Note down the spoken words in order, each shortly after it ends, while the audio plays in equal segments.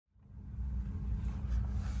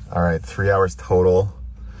All right, 3 hours total.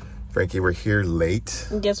 Frankie, we're here late.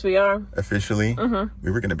 Yes, we are. Officially.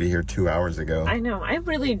 We were going to be here 2 hours ago. I know. I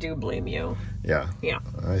really do blame you. Yeah. Yeah.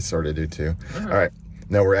 I sort of do too. All right.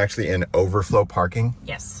 Now we're actually in overflow parking.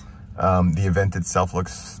 Yes. The event itself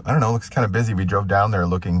looks, I don't know, looks kind of busy. We drove down there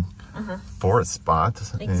looking for a spot.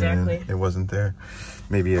 Exactly. And it wasn't there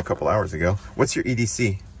maybe a couple hours ago. What's your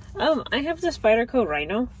EDC? I have the Spyderco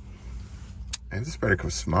Rhino. I have the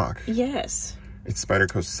Spyderco Smock. Yes. It's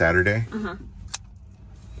Spyderco Saturday.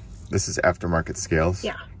 This is aftermarket scales.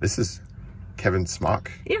 Yeah. This is Kevin's Smock.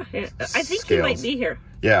 Yeah. I think Scales. he might be here.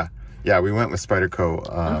 Yeah. Yeah, we went with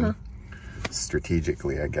Spyderco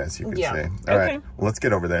strategically, I guess you could say. All right. Well, let's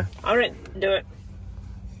get over there. All right. Do it.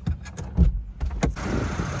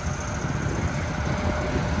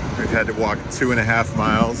 We've had to walk 2.5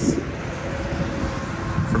 miles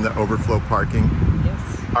from the overflow parking. Yes.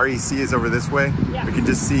 REC is over this way. Yeah. We can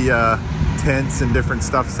just see tents and different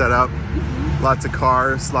stuff set up. Lots of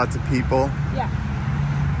cars, lots of people. Yeah.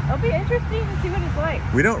 It'll be interesting to see what it's like.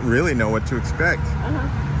 We don't really know what to expect. I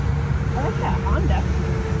like that Honda.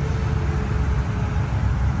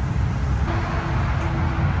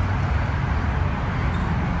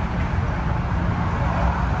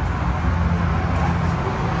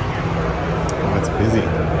 Oh, it's busy.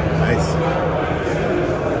 Nice.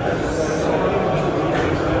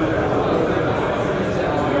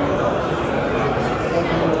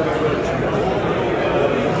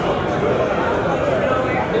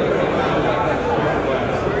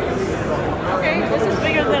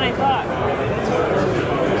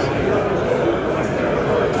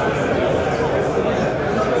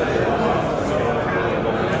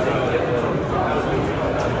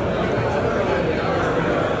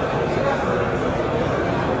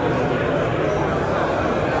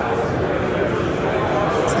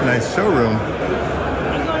 Nice showroom.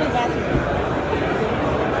 I'm going to the bathroom.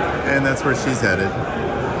 And that's where she's headed.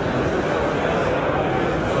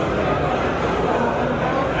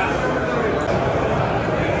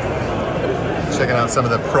 Checking out some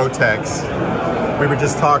of the Protex. We were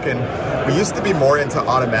just talking. We used to be more into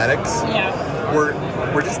automatics. Yeah.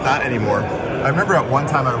 We're just not anymore. I remember at one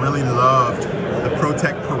time I really loved the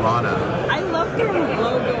Protec Piranha. I love their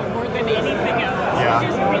logo more than anything else. Yeah. Which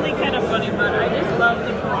is really kind of funny, but I just love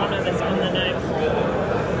the Piranha that's on the knife.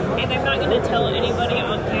 And I'm not going to tell anybody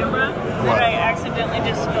on camera that I accidentally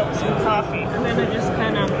just spilled some coffee. I'm going to just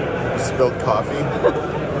kind of... Spilled coffee?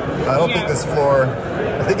 I don't think this floor...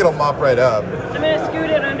 I think it'll mop right up. I'm going to scoot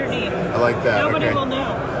it underneath. I like that. Nobody will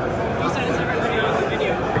know. Besides everybody on the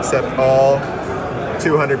video. Except all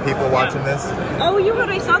 200 people watching this. Oh, you know what?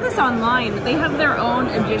 I saw this online. They have their own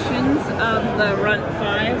editions of the Runt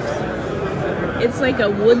 5s. It's like a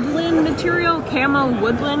woodland material, camo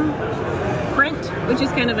woodland print, which is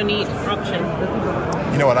kind of a neat option.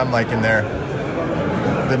 You know what I'm liking there?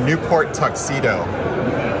 The Newport Tuxedo.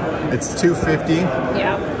 It's $250.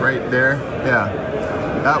 Yeah. Right there. Yeah.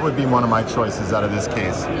 That would be one of my choices out of this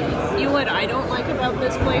case. You know what I don't like about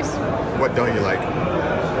this place? What don't you like?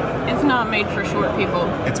 It's not made for short people.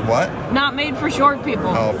 It's what? Not made for short people.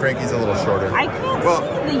 Oh, Frankie's a little shorter. I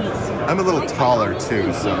can't see these. I'm a little taller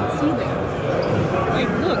too, so. I can't see them. Like,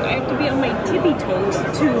 look, I have to be on my tippy toes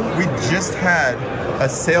too. We just had a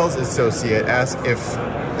sales associate ask if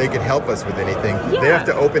they could help us with anything. Yeah. They have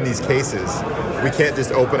to open these cases. We can't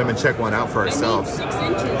just open them and check one out for ourselves. I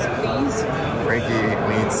need 6 inches, please.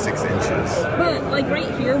 Frankie needs 6 inches. But like right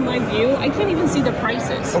here, my view, I can't even see the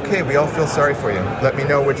prices. Okay, we all feel sorry for you. Let me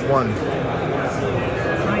know which one.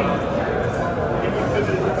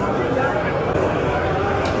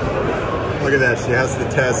 Look at that, she has to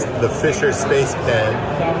test the Fisher Space Pen.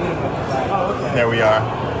 There we are.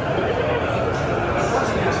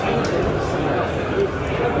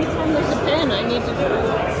 Every time there's a pen, I need to do it.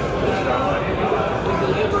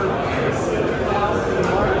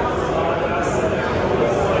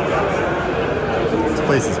 This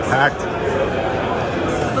place is packed.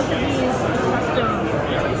 Look at these custom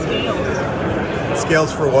scales.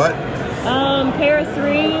 Scales for what? Pair of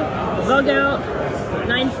 3, bug out,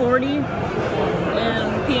 940,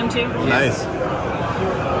 and PM2. Nice.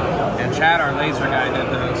 And Chad, our laser guy, did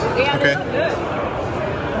those. Yeah, they look good.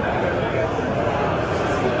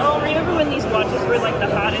 Oh, remember when these watches were like the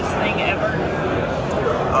hottest thing ever?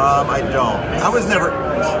 I don't. I was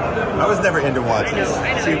never into watches.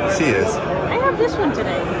 I know. She is. I have this one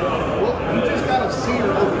today. Well, you just gotta see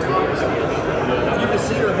her over time. If you can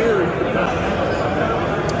see her here.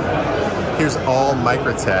 Here's all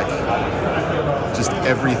Microtech. Just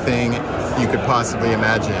everything you could possibly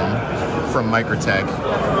imagine from Microtech.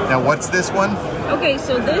 Now, what's this one? Okay,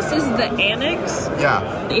 so this is the Annex.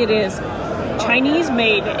 Yeah. It is Chinese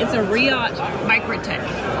made. It's a Riot Microtech.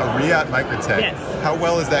 A Riot Microtech? Yes. How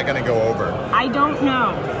well is that going to go over? I don't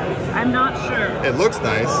know. I'm not sure. It looks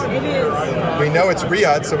nice. It is. We know it's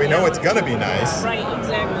Riot, so we know it's going to be nice. Right,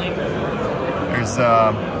 exactly. There's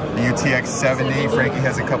the UTX 70. Frankie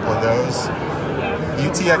has a couple of those.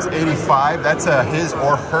 UTX 85, that's a his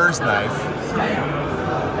or hers knife.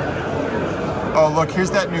 Oh, look,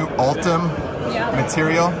 here's that new Ultim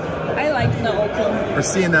material. I like the Ultim. We're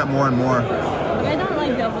seeing that more and more. But I don't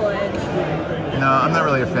like double edge. No, I'm not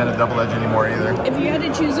really a fan of double edge anymore either. If you had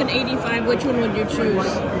to choose an 85, which one would you choose?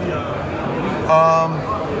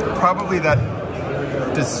 Probably that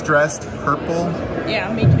distressed purple.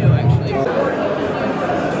 Yeah, me too, actually.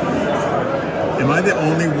 Am I the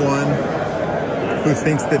only one who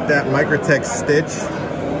thinks that that Microtech stitch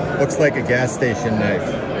looks like a gas station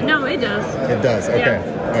knife? No, it does. It does, okay.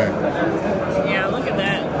 Yeah. All right. Yeah, look at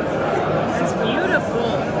that. That's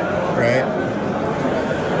beautiful. Right?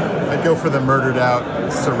 I'd go for the murdered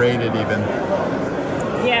out, serrated even.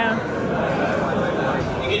 Yeah.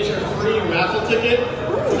 You get your free raffle ticket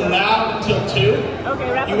from now until 2. Okay,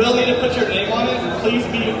 raffle. You will need to put your name on it. Please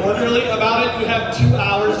be orderly about it. You have 2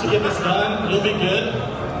 hours to get this done. You'll be good.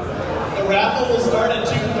 The raffle will start at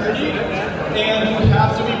 2:30, and you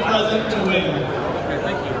have to be present to win.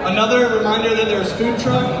 Another reminder that there's food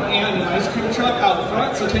truck and an ice cream truck out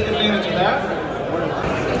front, so take advantage of that.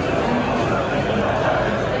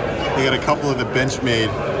 We got a couple of the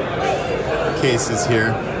Benchmade cases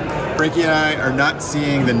here. Frankie and I are not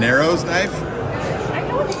seeing the Narrows knife. I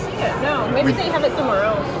don't see it. No, maybe they have it somewhere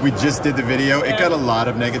else. We just did the video. It got a lot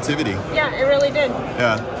of negativity. Yeah, it really did.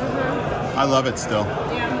 Yeah. I love it still.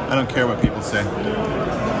 Yeah. I don't care what people say.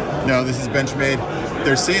 No, this is Benchmade.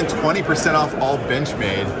 They're saying 20% off all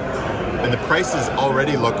Benchmade, and the prices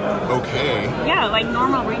already look okay. Yeah, like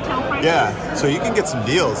normal retail prices. Yeah, so you can get some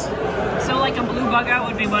deals. So like a blue bug out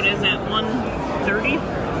would be, what is it, 130?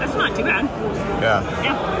 That's not too bad. Yeah.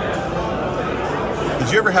 Yeah. Did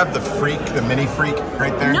you ever have the Freak, the mini Freak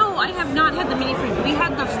right there? No, I have not had the mini Freak. We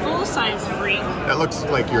had the full-size Freak. That looks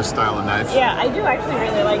like your style of knife. Yeah, I do actually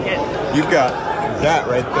really like it. You've got that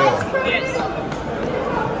right there. Yes.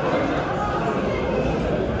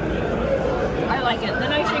 I like it.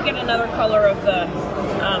 Then I should get another color of the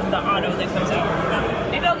auto that comes out.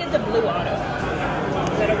 Maybe I'll get the blue auto.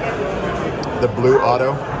 Is that okay? The blue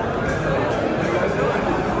auto.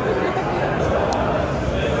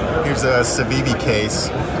 Here's a Civivi case.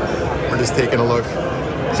 We're just taking a look.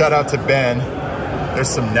 Shout out to Ben. There's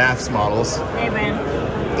some NAFS models. Hey,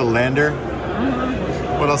 man. The Lander.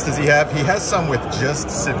 What else does he have? He has some with just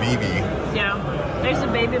Civivi. Yeah. There's the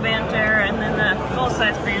baby banter and then the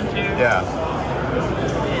full-size banter. Yeah.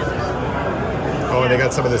 Oh, and they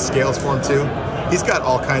got some of the scales for him too. He's got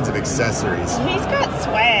all kinds of accessories. He's got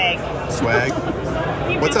swag. Swag?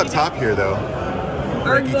 What's up top here though?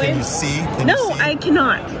 Bird Ricky, blades? can you see? Can No, you see? I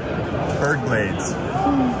cannot. Bird blades.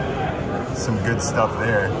 Some good stuff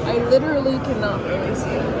there. I literally cannot really see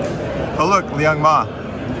it. Oh look, Liang Ma.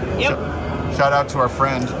 Yep. Shout out to our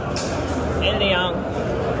friend. And Leon.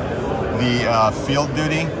 The Field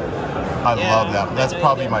Duty. I Yeah, love that. That's I know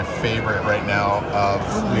probably you do. my favorite right now of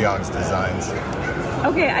Liang's designs.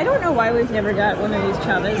 Okay, I don't know why we've never got one of these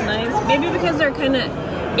Chavez knives. Maybe because they're kind of,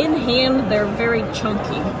 in hand, they're very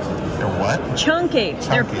chunky. They're what? Chunky.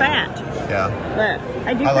 They're fat. Yeah. But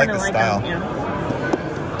I do I like kind of the like style. them.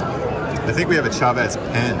 Yeah. I think we have a Chavez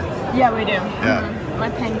pen. Yeah, we do. Yeah. My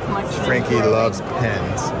pen collection. Frankie is loves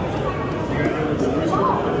pens.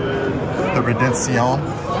 The Redemption.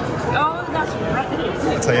 Oh, that's right.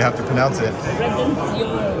 That's how you have to pronounce it. Redemption.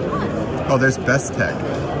 Oh, there's Best Tech.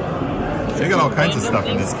 They got all kinds of stuff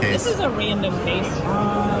in this case. This is a random case.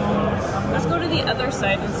 Let's go to the other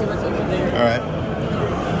side and see what's over there. All right.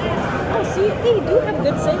 Oh, see, they do have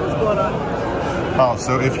good sales going on. Oh,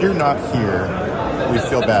 so if you're not here, we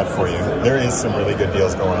feel bad for you. There is some really good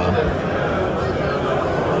deals going on.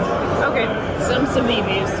 Okay, some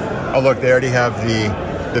Civivis. Oh, look, they already have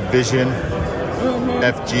the Vision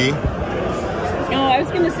FG. Oh, I was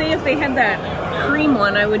going to say if they had that cream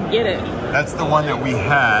one, I would get it. That's the one that we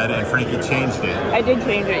had, and Frankie changed it. I did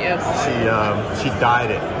change it, yes. She dyed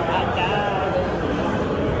it.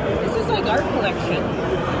 This is like our collection.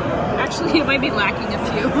 Actually, it might be lacking a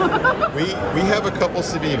few. We have a couple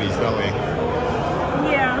Civivis, don't we?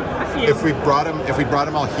 Yeah, a few. If we brought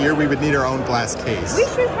them all here, we would need our own glass case. We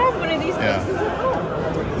should have one of these Yeah. cases at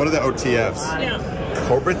home. What are the OTFs? Yeah.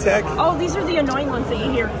 Cobra Tech? Oh, these are the annoying ones that you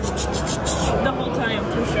hear the whole time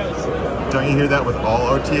through shows. Don't you hear that with all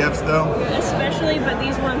OTFs though? Especially, but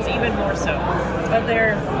these ones even more so. But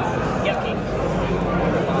they're yucky.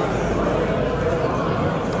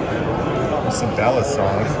 some Ballast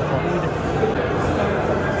songs.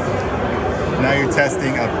 Now you're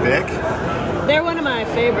testing a Bic? They're one of my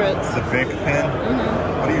favorites. The Bic pen?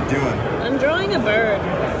 Mm-hmm. What are you doing? I'm drawing a bird.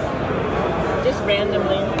 Just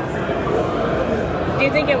randomly. Do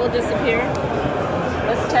you think it will disappear?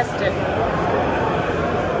 Let's test it.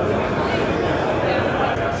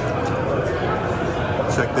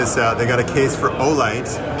 Check this out. They got a case for Olight.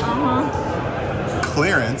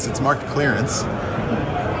 Clearance. It's marked clearance.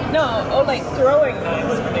 No, Olight throwing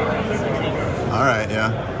knives clearance. All right,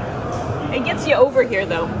 yeah. It gets you over here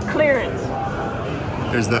though. Clearance.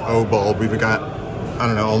 There's the O bulb. We've got, I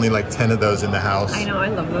don't know, only like 10 of those in the house. I know, I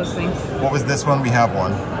love those things. What was this one? We have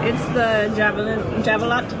one. It's the Javelot.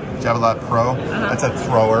 Javelot Pro. That's a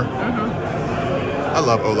thrower. I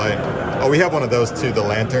love Olight. Oh, we have one of those too, the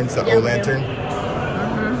lanterns, the O-lantern.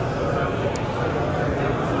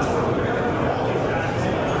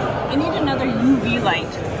 I need another UV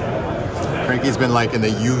light. Frankie's been liking the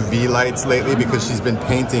UV lights lately because she's been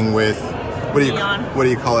painting with, what do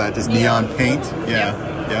you call that? Just neon paint? Yeah.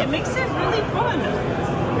 It makes it really fun.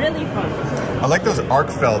 Really fun. I like those arc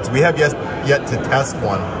felts. We have yet to test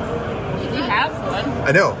one. We have one.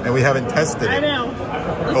 I know, and we haven't tested it. I know.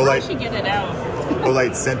 Let's actually get it out.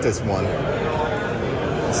 Olight sent us one.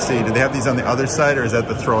 Let's see, do they have these on the other side, or is that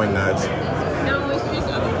the throwing knives? No, it's just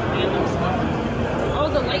other random stuff. Oh,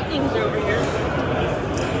 the lightning's over here.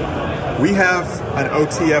 We have an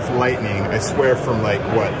OTF Lightning, I swear, from like,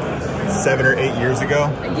 what, 7 or 8 years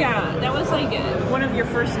ago? Yeah, that was like one of your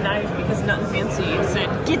first knives because Nothing Fancy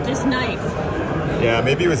said, get this knife. Yeah,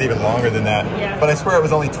 maybe it was even longer than that. Yeah. But I swear it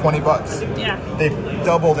was only 20 bucks. Yeah. They've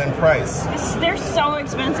doubled in price. They're so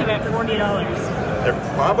expensive at $40. They're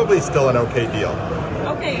probably still an okay deal.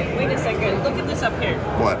 Okay, wait a second. Look at this up here.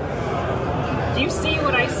 What? Do you see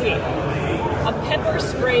what I see? A pepper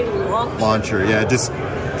spray launcher. Yeah, just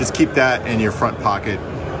keep that in your front pocket.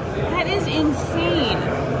 That is insane.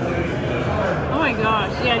 Oh my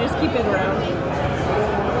gosh. Yeah, just keep it around.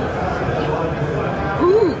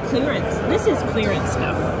 Ooh, clearance. This is clearance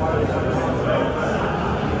stuff.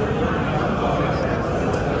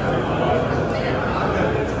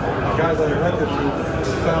 Guys, I rented you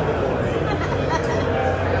found it for me.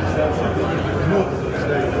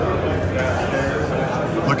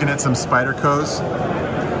 Looking at some Spydercos.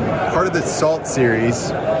 Part of the Salt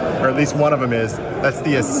series, or at least one of them is, that's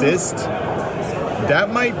the Assist. That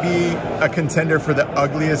might be a contender for the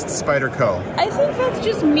ugliest Spyderco. I think that's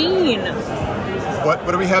just mean. What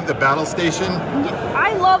do we have? The Battle Station?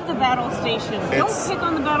 I love the Battle Station. Don't pick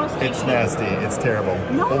on the Battle Station. It's nasty. It's terrible.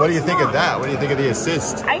 No, well, what do you it's think not. of that? What do you think of the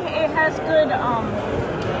Assist? It has good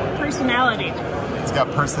personality. It's got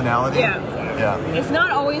personality? Yeah. Yeah. It's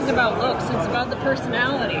not always about looks. It's about the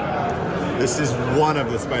personality. This is one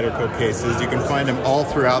of the Spyderco cases. You can find them all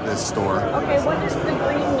throughout this store. Okay, what does the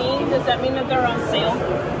green mean? Does that mean that they're on sale?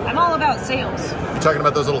 I'm all about sales. You talking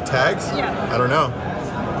about those little tags? Yeah. I don't know.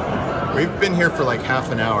 We've been here for like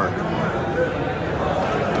half an hour.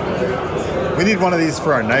 We need one of these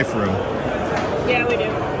for our knife room. Yeah, we do.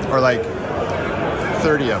 Or like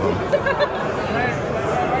 30 of them.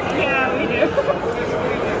 Yeah, we do.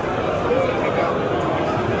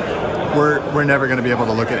 We're never going to be able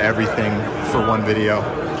to look at everything for one video.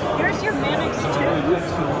 Here's your Manix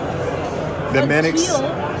 2. The Manix...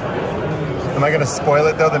 Am I going to spoil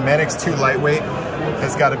it though? The Manix 2 Lightweight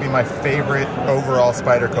has got to be my favorite overall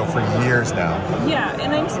Spyderco for years now. Yeah,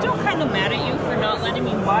 and I'm still kind of mad at you for not letting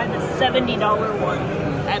me buy the $70 one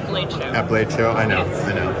at Blade Show. At Blade Show? I know, Yes.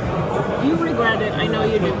 I know. You regret it. I know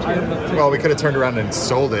you did too. Well, we could have turned around and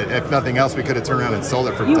sold it. If nothing else, we could have turned around and sold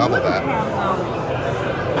it for double that.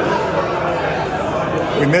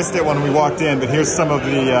 We missed it when we walked in, but here's some of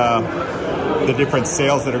the different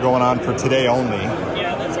sales that are going on for today only.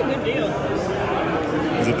 Yeah, that's a good deal.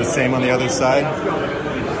 Is it the same on the other side?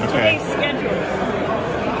 Okay. Today's schedule.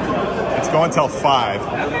 It's going till 5.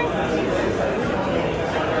 Okay.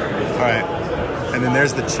 All right. And then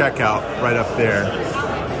there's the checkout right up there.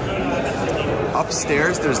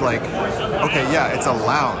 Upstairs, there's like, okay, yeah, it's a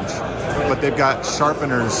lounge, but they've got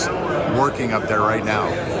sharpeners working up there right now.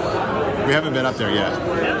 We haven't been up there yet. I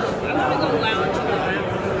want to go lounge around.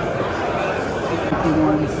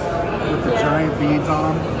 Ones with the giant beads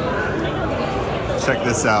on them. Check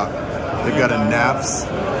this out. They've got a NAFS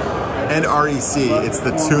and REC. It's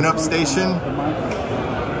the tune-up station.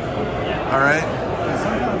 All right.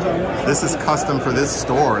 This is custom for this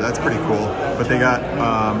store. That's pretty cool. But they got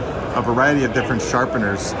a variety of different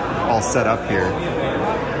sharpeners all set up here.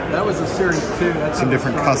 That was a series 2. That's some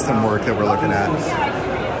different custom work that we're looking at.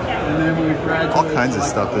 And then we graduated all kinds of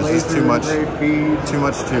stuff. There's just too much to be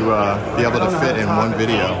able to fit in one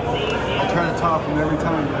video. try to top them every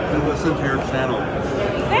time you listen to your channel.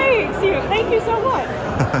 Thanks, thank you so much.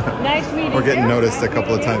 Nice meeting you. We're getting noticed a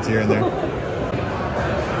couple of times here and there.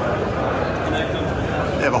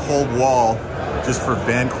 They have a whole wall just for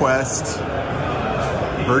VanQuest,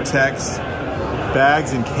 Vertex,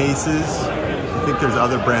 bags and cases. I think there's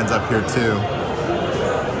other brands up here too.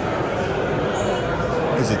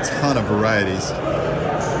 There's a ton of varieties.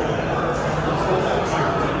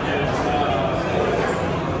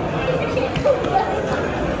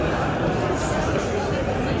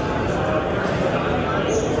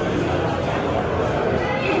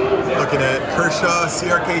 Looking at Kershaw,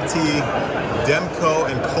 CRKT, Demco,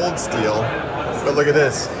 and Cold Steel. But look at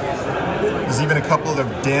this. There's even a couple of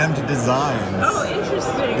damned designs. Oh,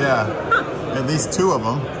 interesting. Yeah. Huh. At least two of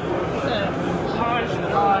them.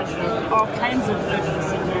 Hodgepodge of all kinds of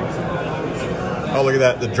goodness in there. Oh, look at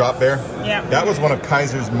that. The drop bear. Yeah. That was one of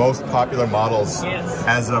Kaiser's most popular models Yes.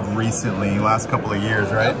 as of recently, last couple of years,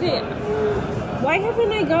 right? Okay. Why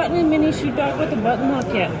haven't I gotten a mini sheepdog with a button lock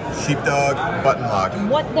yet? Sheepdog, button lock.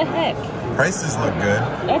 What the heck? Prices look good.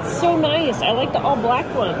 That's so nice. I like the all black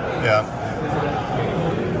one. Yeah.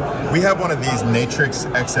 We have one of these Natrix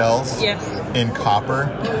XLs Yes. in copper.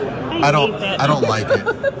 I don't hate that. I don't like it.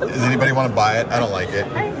 Does anybody want to buy it? I don't like it.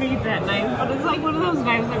 I hate that knife, but it's like one of those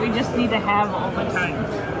knives that we just need to have all the time.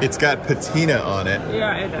 It's got patina on it.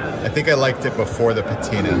 Yeah, it does. I think I liked it before the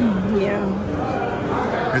patina. Yeah.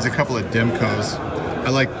 There's a couple of Demcos. I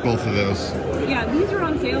like both of those. Yeah, these are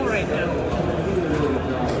on sale right now.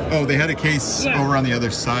 Oh, they had a case Yeah. over on the other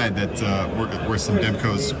side that were some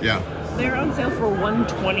Demcos. Yeah. They're on sale for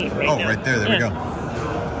 $120 right now. Oh, right there. There we go.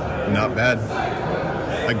 Not bad.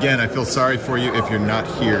 Again, I feel sorry for you if you're not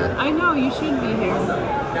here. I know, you should be here.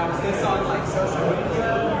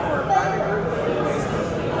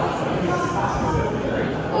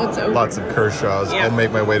 What's over? Lots of Kershaws. Yeah. I'll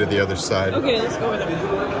make my way to the other side. Okay, let's go with it.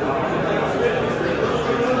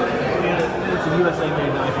 It's a USA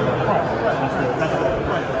made knife.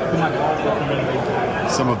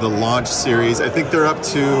 Some of the launch series. I think they're up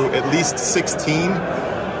to at least 16.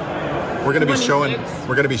 We're gonna be showing. 26.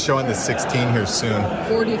 We're gonna be showing the 16 here soon.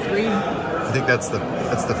 43. I think that's the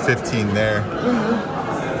 15 there.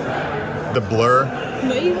 Mm-hmm. The blur.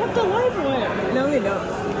 But you have the live wire. No, they don't.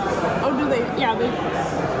 Oh, do they? Yeah,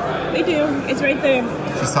 they do. It's right there.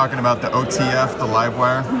 She's talking about the OTF, the live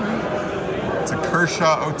wire. Mm-hmm. It's a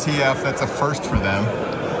Kershaw OTF. That's a first for them.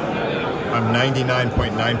 I'm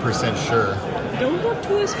 99.9% sure. Don't look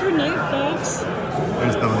to us for knife facts.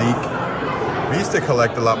 There's the leak. We used to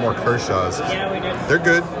collect a lot more Kershaws. Yeah, we did. They're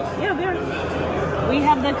good. Yeah, they're. We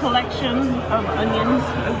have the collection of onions,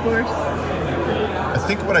 of course. I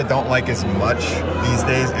think what I don't like as much these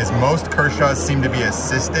days is most Kershaws seem to be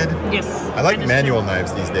assisted. Yes. I like manual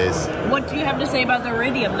knives these days. What do you have to say about the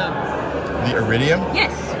Iridium, though? The Iridium?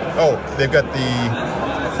 Yes. Oh, they've got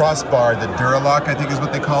the crossbar, the Duralock, I think is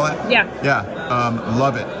what they call it. Yeah. Yeah,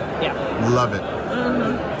 love it. Yeah. Love it.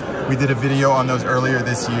 Mm-hmm. We did a video on those earlier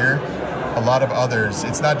this year. A lot of others.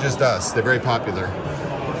 It's not just us. They're very popular.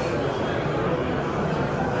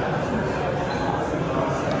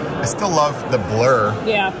 I still love the blur.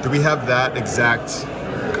 Yeah. Do we have that exact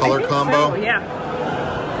color combo? So, yeah.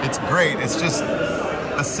 It's great. It's just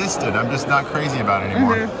assisted. I'm just not crazy about it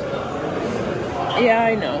anymore. Mm-hmm. Yeah,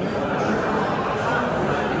 I know.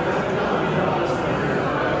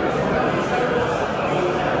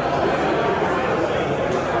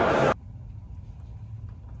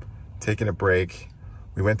 Taking a break.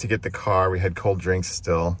 We went to get the car. We had cold drinks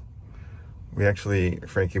still. We actually,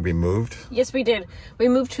 Frankie, we moved. Yes, we did. We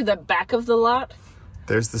moved to the back of the lot.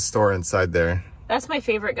 There's the store inside there. That's my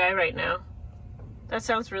favorite guy right now. That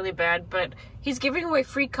sounds really bad, but he's giving away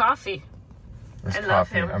free coffee. There's I love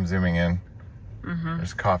coffee. him. I'm zooming in. Mm-hmm.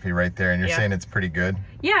 There's coffee right there, and you're saying it's pretty good?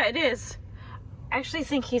 Yeah, it is. I actually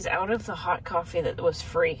think he's out of the hot coffee that was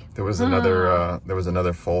free. There was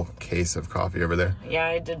another full case of coffee over there. Yeah,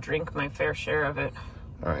 I did drink my fair share of it.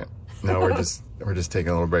 All right. Now we're just taking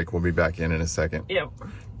a little break. We'll be back in a second. Yep.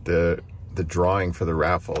 The drawing for the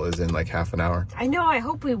raffle is in like half an hour. I know. I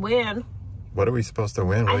hope we win. What are we supposed to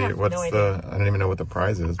win? I have no idea. I don't even know what the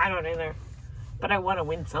prize is. I don't either. But I want to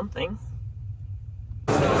win something.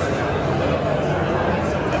 All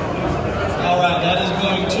right, that is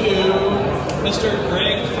going to Mr.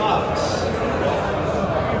 Greg Fox.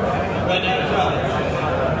 Right down in front.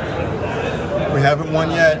 We haven't won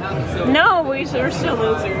yet. No, we're still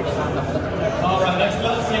losers. All right, next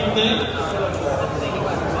up, same thing.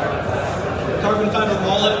 Carbon fiber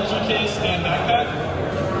wallet, key case, and backpack.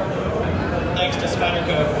 Thanks to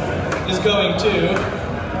Spyderco. Is going to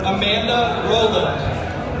Amanda Rowland.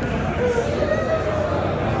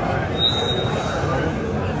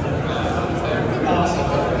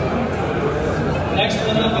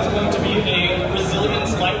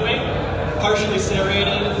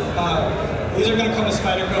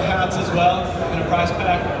 Spyderco hats as well in a prize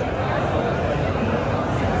pack.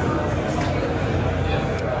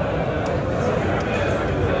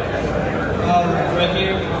 Right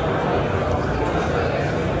here.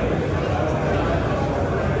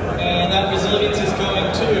 And that resilience is going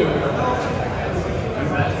to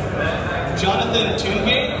Jonathan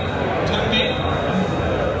Tungate.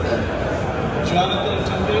 Jonathan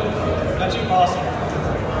Tungate. That's you, awesome.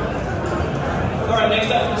 All right,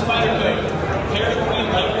 next up from Spyderco. Paraqueen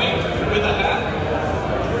lightweight with a hat.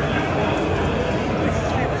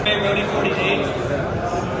 Hey, Rody 48.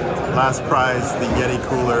 Last prize, the Yeti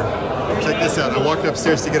cooler. Check this out. I walked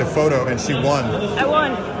upstairs to get a photo and she won. I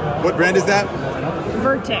won. What brand is that?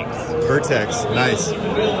 Vertex. Vertex. Nice.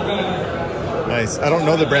 Nice. I don't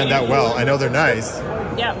know the brand that well. I know they're nice.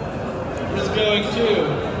 Yep. Is going to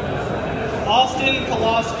Austin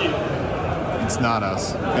Koloski. It's not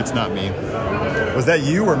us. It's not me. Was that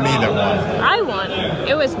you or me that won? I won.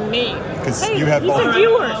 It was me. Because hey, you have he's both. a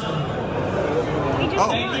viewer. He just Oh,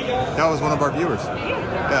 won. that was one of our viewers.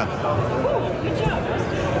 Yeah. Cool. Good job. I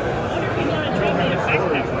wonder if you want to trade me a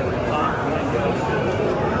backpack.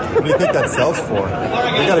 What do you think that sells for? We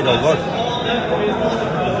gotta go look.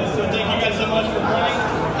 So thank you guys so much for playing.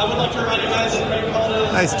 I would like to remind you guys that Ray called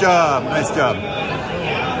us. Nice job. Nice job.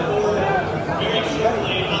 Very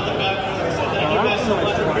shortly on the back door. So thank you guys so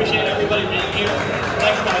much. We appreciate everybody being here.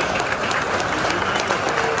 Thanks, guys.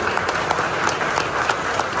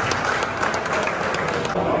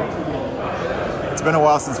 It's been a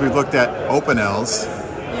while since we've looked at Opinels.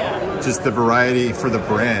 Yeah. Just the variety for the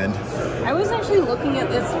brand. I was actually looking at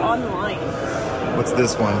this online. What's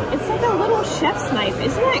this one? It's like a little chef's knife.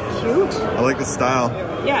 Isn't that cute? I like the style.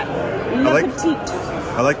 Yeah. Le Petite.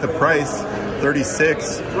 I like the price.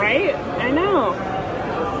 36. Right? I know.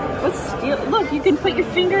 Let's steal. Look, you can put your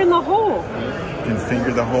finger in the hole. You can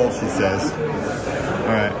finger the hole, she says.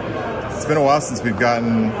 All right. It's been a while since we've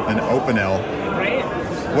gotten an Opinel. Right?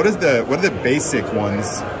 What are the basic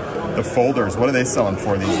ones? The folders. What are they selling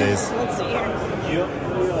for these days? Let's see here.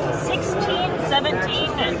 16,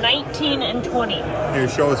 17, and 19, and 20. Here,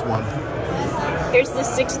 show us one. Here's the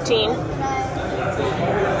 16. You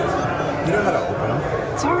know how to open them.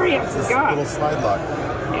 Sorry, I It's this forgot. little slide lock.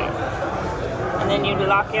 Yeah. And then you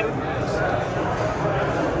lock him.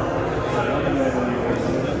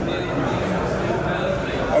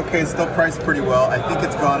 Okay, still priced pretty well. I think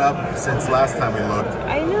it's gone up since last time we looked.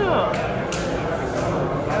 I know.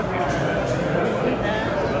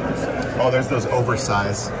 Oh, there's those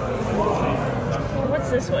oversized. What's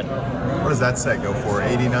this one? What does that set go for?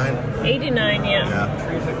 89? 89, yeah.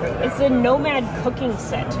 Yeah. It's a Nomad cooking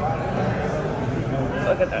set.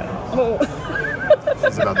 Look at that. Oh.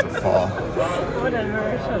 It's about to fall.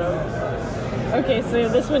 Whatever, shut up. Okay, so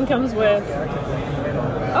this one comes with...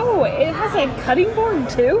 Oh, it has a cutting board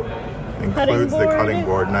too? Includes the cutting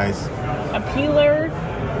board, nice. A peeler,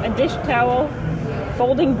 a dish towel,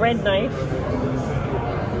 folding bread knife,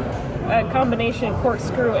 a combination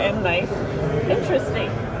corkscrew and knife. Interesting.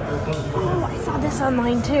 Oh, I saw this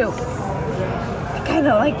online too. I kind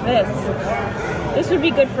of like this. This would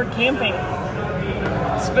be good for camping.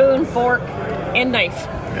 Spoon, fork, and knife.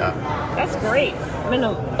 Yeah. That's great. I'm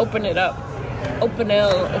gonna open it up. Open it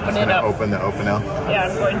up. Open the Opinel. Yeah,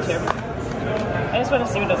 I'm going to. I just want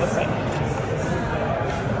to see what it looks like.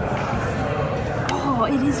 Oh,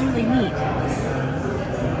 it is really neat.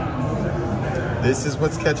 This is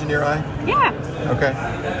what's catching your eye? Yeah. Okay.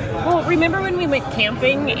 Well, remember when we went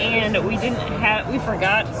camping and we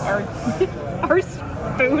forgot our our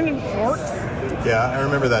spoon and forks? Yeah, I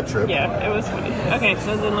remember that trip. Yeah, it was funny. Okay,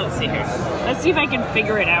 so then let's see here. Let's see if I can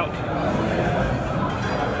figure it out.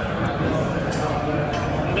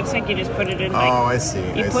 It looks like you just put it in like... Oh, I see.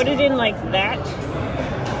 You put it in like that.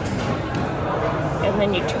 And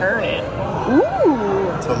then you turn it.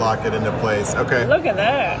 Ooh! To lock it into place. Okay. Look at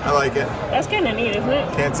that. I like it. That's kind of neat, isn't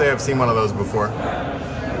it? Can't say I've seen one of those before. Let's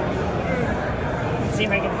see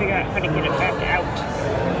if I can figure out how to get it back out.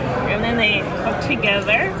 And then they hook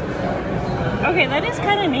together. Okay, that is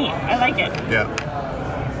kind of neat. I like it. Yeah.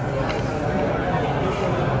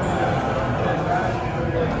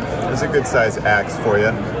 There's a good size axe for you.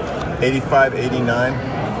 85, 89.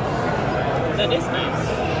 That is nice.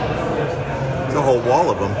 There's a whole wall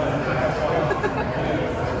of them.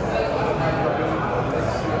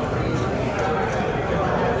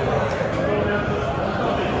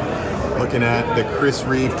 Looking at the Chris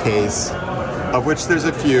Reeve case, of which there's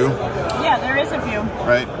a few. Yeah, there is a few.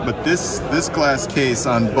 Right, but this glass case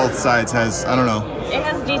on both sides has, I don't know. It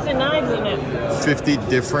has decent knives in it. 50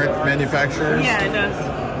 different manufacturers. Yeah, it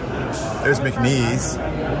does. There's McNeese.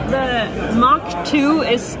 The Mach 2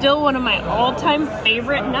 is still one of my all-time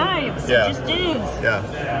favorite knives. Yeah. It just is. Yeah.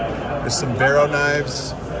 There's some Vero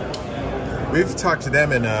knives. We've talked to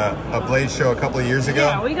them in a blade show a couple of years ago.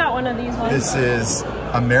 Yeah, we got one of these ones. This is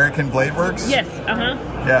American Blade Works? Yes,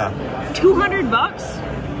 Yeah. $200?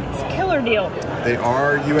 It's a killer deal. They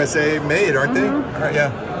are USA made, aren't they? All right,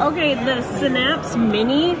 yeah. Okay, the Synapse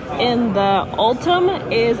Mini in the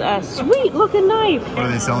Ultim is a sweet looking knife. What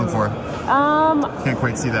are they selling for? Can't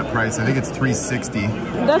quite see that price. I think it's $360.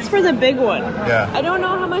 That's for the big one. Yeah. I don't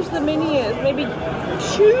know how much the Mini is. Maybe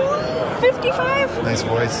 $255? Nice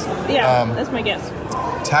voice. Yeah, that's my guess.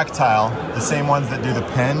 Tactile, the same ones that do the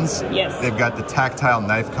pens. Yes. They've got the Tactile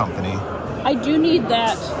Knife Company. I do need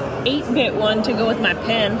that 8-bit one to go with my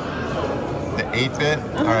pen. The 8-bit?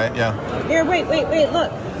 All right, yeah. Here, wait,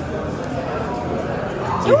 look.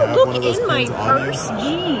 Do you have look one of those in my pens on you? purse.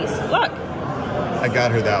 Jeez, look. I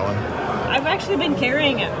got her that one. I've actually been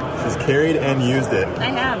carrying it. She's carried and used it. I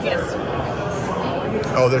have, yes.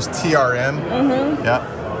 Oh, there's TRM. Yeah.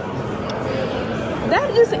 That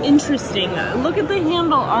is interesting. Look at the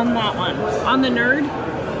handle on that one. On the Nerd,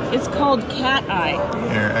 it's called Cat Eye.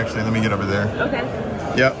 Here, actually, let me get over there. Okay.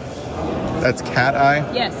 Yep. That's Cat Eye?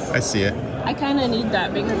 Yes. I see it. I kind of need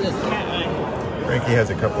that because it's Cat Eye. Frankie has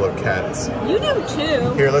a couple of cats. You do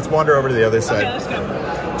too. Here, let's wander over to the other side. Okay, let's go.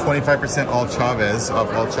 25% all Chavez,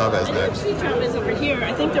 off all Chavez I don't knives. see Chavez over here.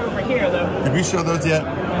 I think they're over here though. Did we show those yet?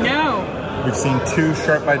 No. We've seen 2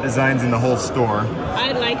 Sharp Bite designs in the whole store.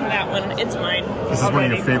 I like that one. It's mine. This is one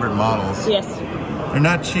of your favorite models. Yes. They're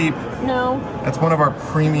not cheap. No. That's one of our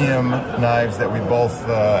premium knives that we both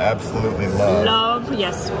absolutely love. Love,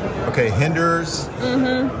 yes. Okay, Hinders.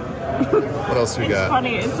 What else we It's got?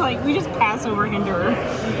 funny. It's like we just pass over Hinderer.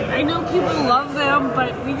 I know people love them,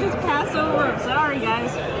 but we just pass over them. Sorry, guys.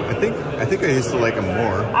 I think I used to like them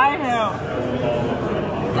more. I know.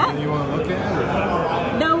 That, You want to look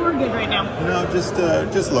at it? no, we're good right now. No, just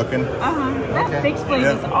looking. That fixed blade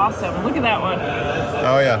Yeah. is awesome. Look at that one.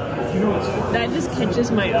 Oh yeah. That just catches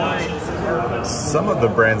my eye. Some of the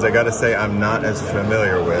brands I gotta say I'm not as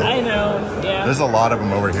familiar with. I know. Yeah. There's a lot of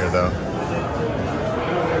them over here though.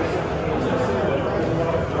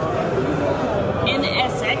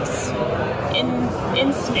 NSX.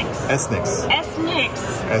 Esnix.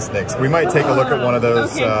 SNIX. We might take a look at one of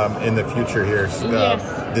those Okay. in the future here. Yes.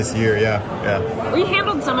 This year, yeah. We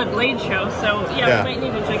handled some at Blade Show, so Yeah. we might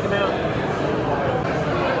need to check them out.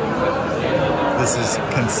 This is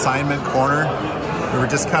Consignment Corner. We were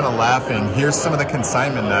just kind of laughing. Here's some of the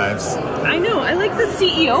consignment knives. I know. I like the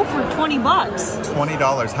CEO for $20.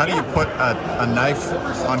 $20. How do you put a knife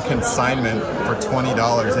on consignment for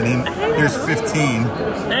 $20? And here's 15.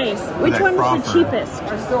 Nice. Which that one's Crawford. the cheapest?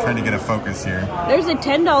 Trying to get a focus here. There's a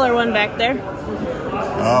 $10 one back there.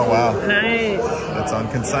 Oh wow. Nice. That's on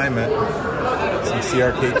consignment. Some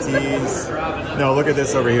CRKTs. No, look at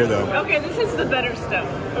this over here though. Okay, this is the better stuff.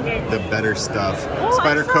 Okay. The better stuff. Oh,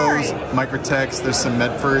 I'm Spyderco's, sorry. Microtex, there's some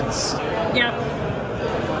Medfords. Yep.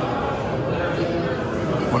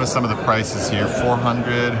 What are some of the prices here?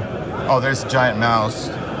 400. Oh, there's Giant Mouse.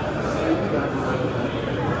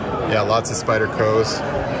 Yeah, lots of Spyderco's.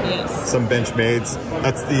 Yes. Some Benchmades.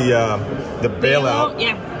 That's the bailout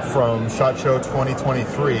Yeah. from SHOT Show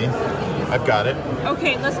 2023. I've got it.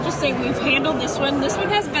 Okay, let's just say we've handled this one. This one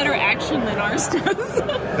has better action than ours does.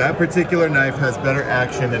 That particular knife has better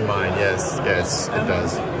action than mine. Yes, it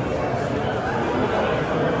does.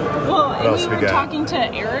 Well, and else we we were got? talking to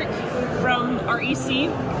Eric from REC,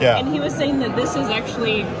 Yeah. and he was saying that this is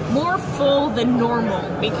actually more full than normal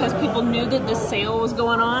because people knew that the sale was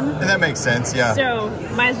going on. And that makes sense, yeah. So,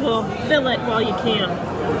 might as well fill it while you can.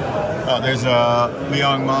 Oh, there's a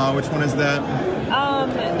Liang Ma. Which one is that?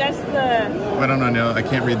 That's the, I don't know. I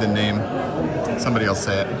can't read the name. Somebody else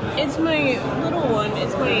say it. it's my little one.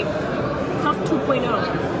 It's my Cuff 2.0.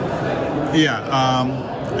 Yeah,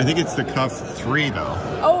 I think it's the Cuff 3 though.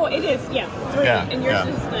 Oh, it is, yeah, 3. Yeah, and yours yeah.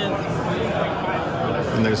 is the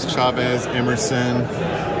 3.5. And there's Chavez, Emerson,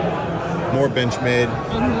 more Benchmade.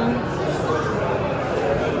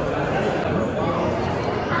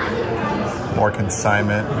 More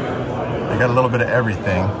consignment. They got a little bit of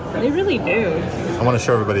everything. They really do. I want to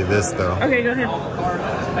show everybody this though. Okay, go ahead.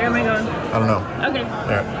 Where am I going? I don't know. Okay.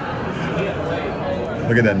 There.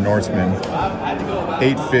 Look at that Norseman.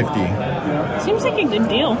 $8.50. Seems like a good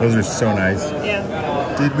deal. Those are so nice. Yeah.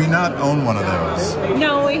 Did we not own one of those?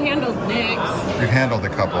 No, we handled Nick's. We've handled a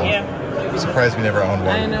couple. Yeah. I'm surprised we never owned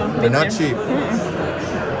one. I know. They're me not too. cheap.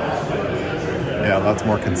 Yeah, lots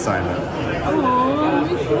more consignment. Oh,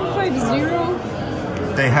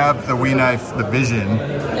 450. They have the Wee Knife, the Vision.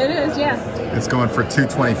 It is, yeah. It's going for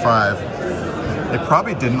 $225. They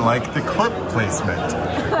probably didn't like the clip placement.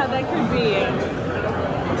 That could be it.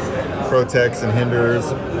 Protects and hinders.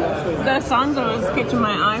 The Sanzo is catching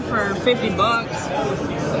my eye for 50 bucks.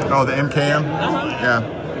 Oh, the MKM? Yeah.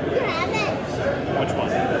 Which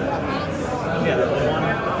one?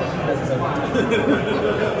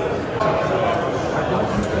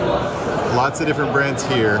 Lots of different brands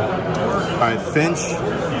here. All right, Finch,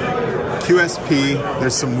 QSP.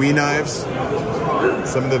 There's some Wee knives,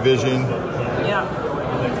 some of the Vision. Yeah.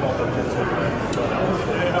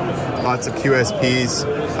 Lots of QSPs.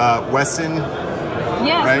 Wesson.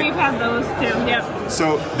 Yes, right? we've had those too. Yep.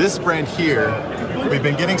 So this brand here, we've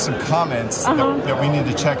been getting some comments that we need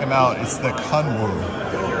to check them out. It's the Kunwu.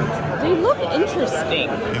 They look interesting.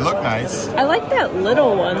 They look nice. I like that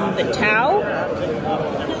little one, the Tao.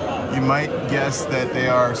 You might guess that they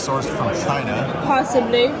are sourced from China.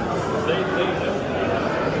 Possibly.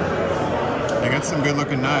 They got some good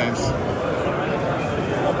looking knives.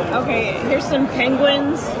 Okay, here's some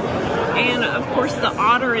penguins. And of course the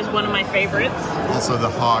otter is one of my favorites. Also the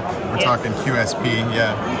hawk. We're talking QSP,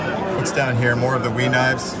 yeah. What's down here? More of the Wee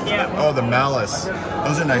knives? Yeah. Oh, the Malice.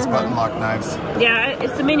 Those are nice button lock knives. Yeah,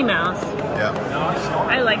 it's the Minnie Mouse. Yeah.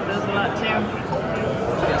 I like those a lot too.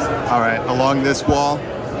 All right, along this wall,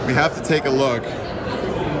 we have to take a look.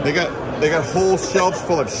 They got whole shelves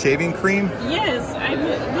full of shaving cream. Yes,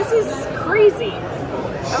 this is crazy.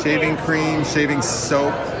 Shaving cream, shaving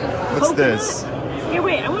soap. What's Coconut? this? Here,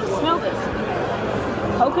 wait, I want to smell this.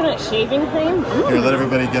 Coconut shaving cream? Ooh. Here, let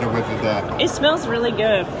everybody get a whiff of that. It smells really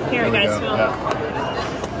good. Here, guys, smell it.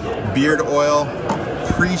 Yeah. Beard oil,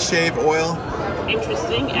 pre-shave oil.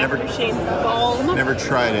 Interesting. Aftershave balm. Never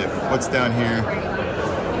tried it. What's down here?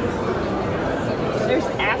 There's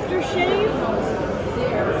aftershave.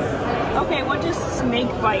 Okay, what does snake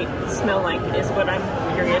bite smell like is what I'm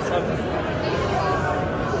curious of.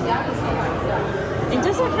 It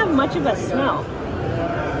doesn't have much of a smell.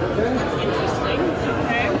 Interesting.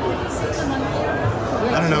 Okay.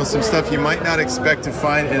 I don't know, some stuff you might not expect to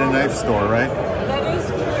find in a knife store, right? That is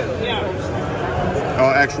true, yeah.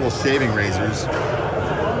 Oh, actual shaving razors.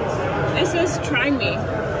 It says try me.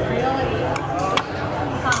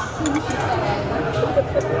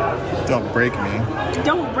 Don't break me.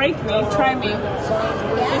 Don't break me, try me. Is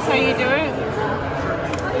this how you do it?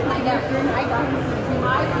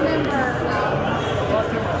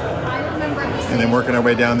 And then working our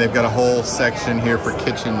way down, they've got a whole section here for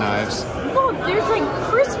kitchen knives. Look, there's like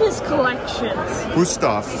Christmas collections.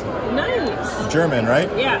 Gustav. Nice. German, right?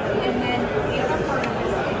 Yeah.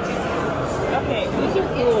 Okay, these are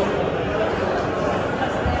cool.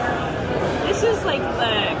 This is like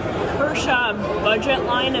the Kershaw budget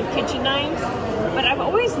line of kitchen knives, but I've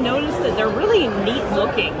always noticed that they're really neat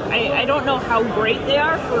looking. I don't know how great they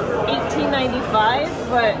are for $18.95,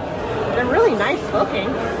 but they're really nice looking.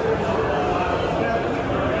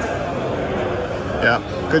 Yeah,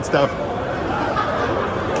 good stuff.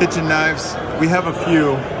 Kitchen knives, we have a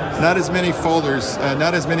few. Not as many folders,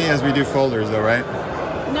 not as many as we do folders though, right?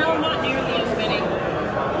 No, not nearly as many.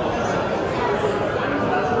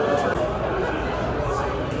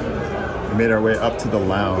 We made our way up to the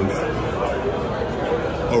lounge,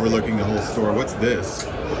 overlooking the whole store. What's this?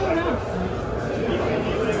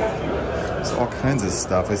 There's all kinds of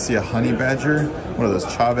stuff. I see a honey badger. What are those,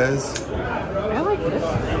 Chavez? I like this.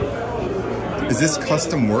 Is this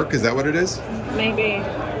custom work? Is that what it is? Maybe.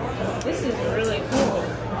 This is really cool.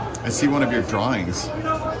 I see one of your drawings.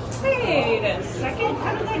 Wait a second.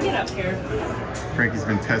 How did I get up here? Frankie's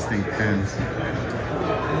been testing pens.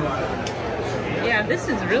 Yeah, this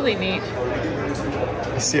is really neat.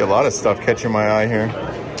 I see a lot of stuff catching my eye here.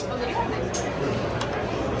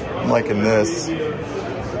 I'm liking this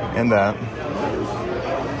and that.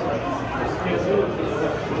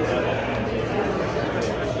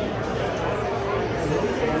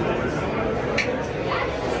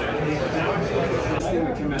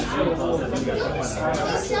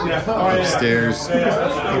 Upstairs,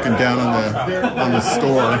 looking down on the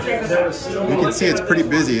store. You can see it's pretty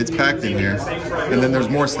busy. It's packed in here, and then there's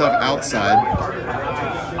more stuff outside.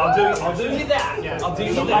 I'll do that. I'll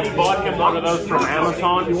do somebody bought him one of those from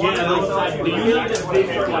Amazon.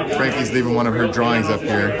 Frankie's leaving one of her drawings up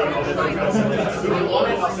here.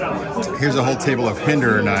 Here's a whole table of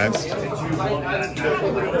Hinderer knives.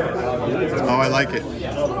 Oh, I like it.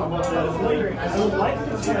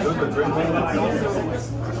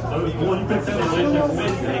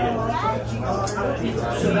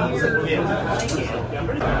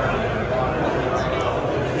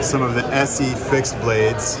 Some of the SE fixed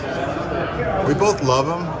blades. We both love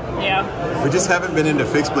them. Yeah. We just haven't been into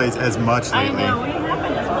fixed blades as much lately. I know, we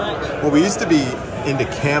haven't as much. Well, we used to be into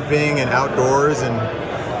camping and outdoors and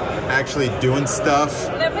actually doing stuff.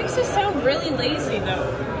 That makes us sound really lazy,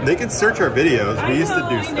 though. They can search our videos. We used to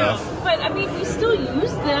do stuff. But I mean, we still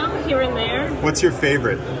use them here and there. What's your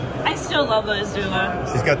favorite? I still love the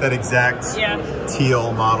Azula. She's got that exact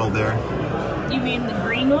teal model there. You mean the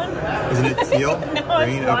green one? Isn't it teal? No,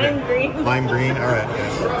 green? it's lime green. Lime green, all right.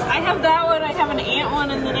 I have that one, I have an ant one,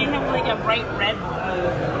 and then I have like a bright red one.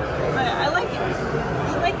 But I like it.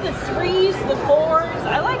 I like the 3s, the 4s.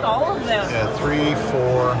 I like all of them. Yeah, 3,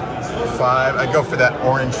 4, 5. I'd go for that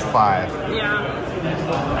orange 5. Yeah.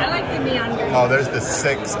 I like the neon green. Oh, there's the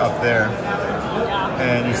 6 up there. Yeah.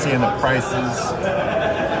 And you're seeing the prices.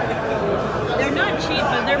 They're not cheap,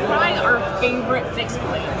 but they're probably our favorite fixed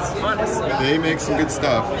blades, honestly. They make some good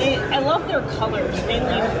stuff. I love their colors,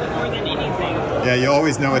 mainly more than anything. Yeah, you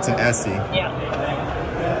always know it's an Essie. Yeah.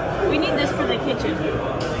 We need this for the kitchen.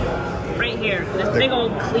 Right here. This big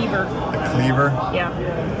old cleaver. The cleaver? Yeah.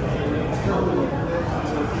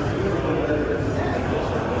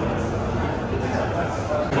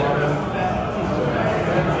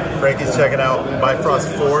 Frankie's checking out Bifrost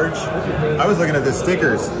Forge. I was looking at the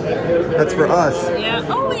stickers. That's for us. Yeah.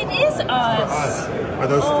 Oh, it is us. Are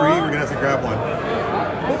those free? We're gonna have to grab one.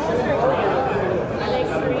 Are they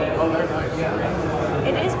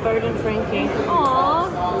free? It is Bird and Frankie.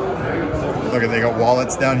 Aww. Look, they got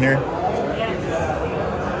wallets down here. Yes.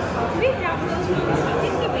 Do we have those ones? I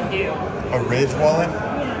think that we do. A Ridge wallet?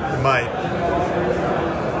 Yeah. We might.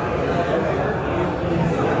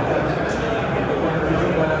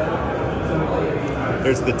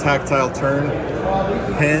 There's the tactile turn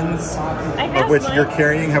pins, of which you're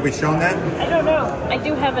carrying. Have we shown that? I don't know. I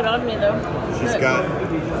do have it on me though.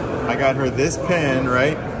 I got her this pin,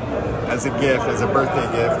 right? As a gift, as a birthday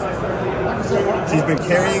gift. She's been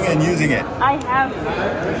carrying and using it. I have.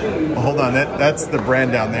 Well, hold on, that's the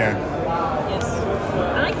brand down there. Yes.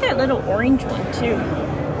 I like that little orange one too.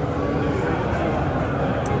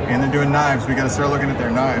 And they're doing knives. We gotta start looking at their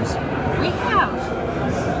knives. We have.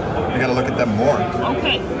 We gotta look at them more.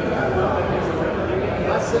 Okay.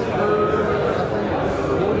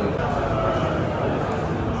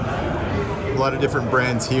 A lot of different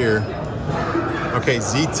brands here. Okay,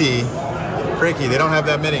 ZT. Frankie, they don't have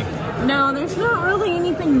that many. No, there's not really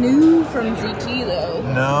anything new from ZT though.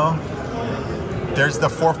 No. There's the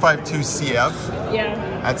 452 CF. Yeah.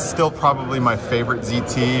 That's still probably my favorite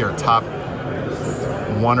ZT, or top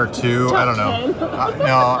 1 or 2. Top I don't know. 10.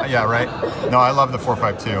 No, yeah, right. No, I love the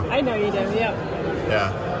 452. I know you do, yeah.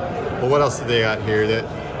 Yeah. Well, what else do they got here? That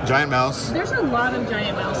giant mouse. There's a lot of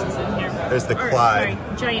giant mouses in here. There's the Clyde.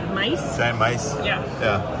 Sorry, giant mice. Giant mice. Yeah.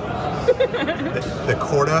 Yeah. the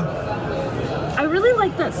Corda. I really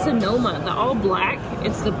like that Sonoma, the all black.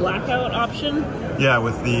 It's the blackout option. Yeah,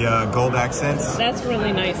 with the gold accents. That's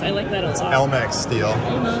really nice. I like that a lot. Elmex steel.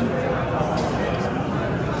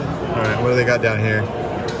 All right, what do they got down here?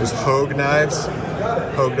 There's Hogue knives.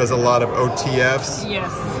 Hogue does a lot of OTFs.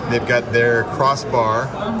 Yes. They've got their crossbar,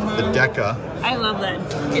 the Deca. I love that.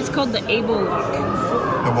 It's called the Able lock.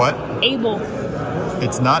 The what? Able.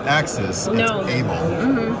 It's not Axis, No. it's Able.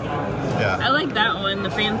 Yeah. I like that one, the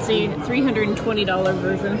fancy $320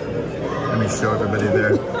 version. Let me show everybody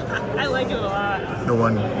there. I like it a lot. The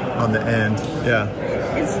one on the end, yeah.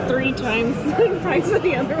 It's 3 times the price of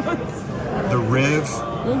the other ones. The Riv,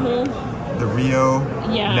 the Rio,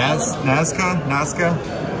 Yeah. Nazca.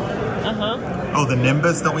 Oh, the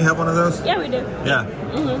Nimbus, don't we have one of those? Yeah, we do. Yeah.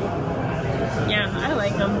 Yeah, I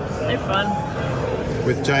like them. They're fun.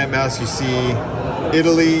 With giant mouse, you see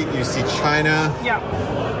Italy, you see China. Yeah.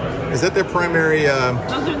 Is that their primary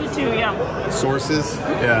Those are the 2, yeah. sources?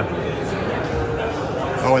 Yeah.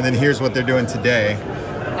 Oh, and then here's what they're doing today.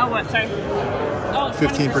 Oh, what? Sorry. Oh,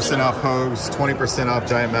 15% off Hogues, 20% off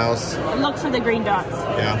giant mouse. Look for the green dots.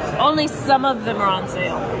 Yeah. Only some of them are on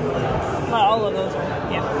sale. Not all of those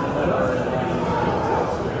are. Yeah.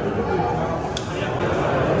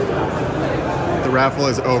 The raffle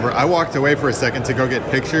is over. I walked away for a second to go get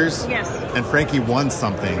pictures. Yes. And Frankie won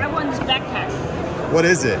something. I won this backpack. What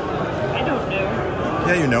is it? I don't know.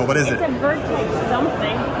 Yeah, you know. What is It's it? a Vertex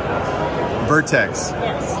something. Vertex.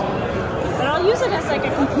 Yes. But I'll use it as like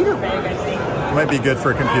a computer bag, I think. Might be good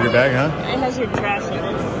for a computer bag, huh? It has your trash in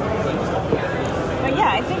it. But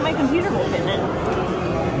yeah, I think my computer will fit in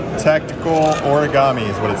it. Tactical origami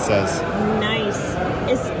is what it says. Nice.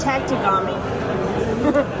 It's tactigami.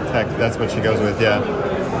 That's what she goes with, yeah.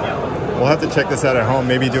 We'll have to check this out at home.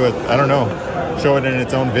 Maybe do it, I don't know, show it in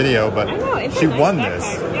its own video, but I know, it's she a nice won backpack. this.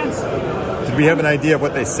 Yes. Did we have an idea of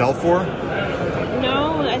what they sell for?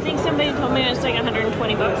 No, I think somebody told me it's like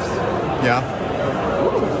 120 bucks. Yeah.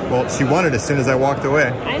 Well, she won it as soon as I walked away.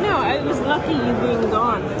 I know. it was lucky you being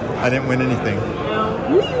gone. I didn't win anything. No,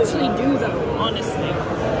 we usually do though, honestly.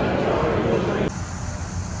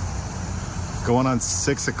 Going on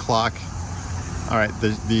 6 o'clock. All right,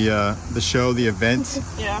 the show, the event,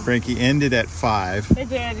 Yeah. Frankie, ended at 5. It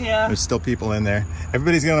did, yeah. There's still people in there.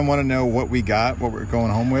 Everybody's gonna want to know what we got, what we're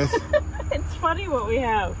going home with. It's funny what we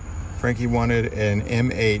have. Frankie wanted an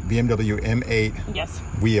M8, BMW M8 Yes.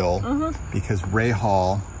 wheel because Ray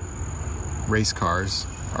Hall race cars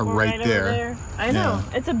are right over there. I know.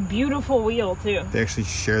 It's a beautiful wheel too. They actually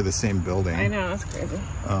share the same building. I know, it's crazy.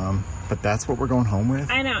 But that's what we're going home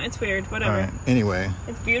with? I know, it's weird. Whatever. All right, anyway.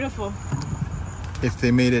 It's beautiful. If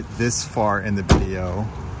they made it this far in the video,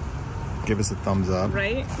 give us a thumbs up.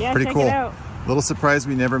 Right? Yeah, Pretty check cool. it out. Little surprised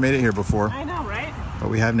we never made it here before. I know, right? But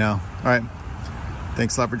we have now. All right.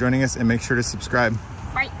 Thanks a lot for joining us, and make sure to subscribe.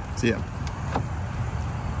 Bye. See ya.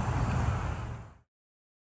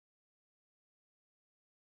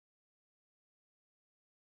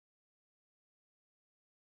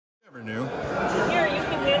 Never knew. Here, you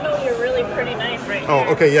can handle your really pretty knife right Oh, here.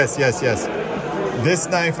 okay, yes. This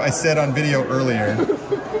knife I said on video earlier,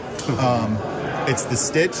 it's the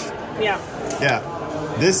Stitch. Yeah. Yeah.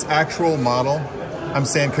 This actual model, I'm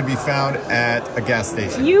saying, could be found at a gas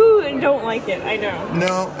station. You don't like it, I know.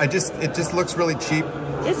 No, it just looks really cheap.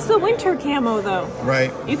 It's the winter camo though.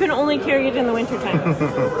 Right. You can only carry it in the winter time.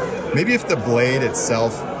 Maybe if the blade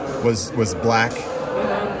itself was black.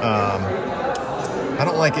 I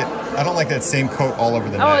don't like it. I don't like that same coat all over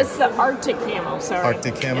the Oh, knife. it's the Arctic camo, sorry.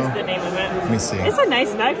 Arctic camo? Is the name of it. Let me see. It's a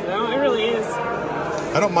nice knife though, it really is.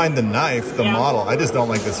 I don't mind the knife, the Yeah. model. I just don't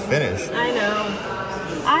like this finish. I know.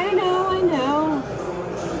 I know.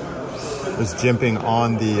 This jimping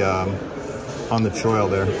on the choil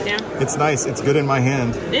there. Yeah. It's nice. It's good in my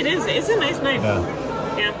hand. It is. It's a nice knife. Yeah.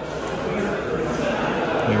 Yeah.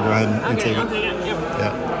 Here, go ahead and Okay, take I'll it. take it. Yep.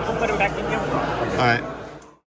 Yeah. I'll put them back in here. All right.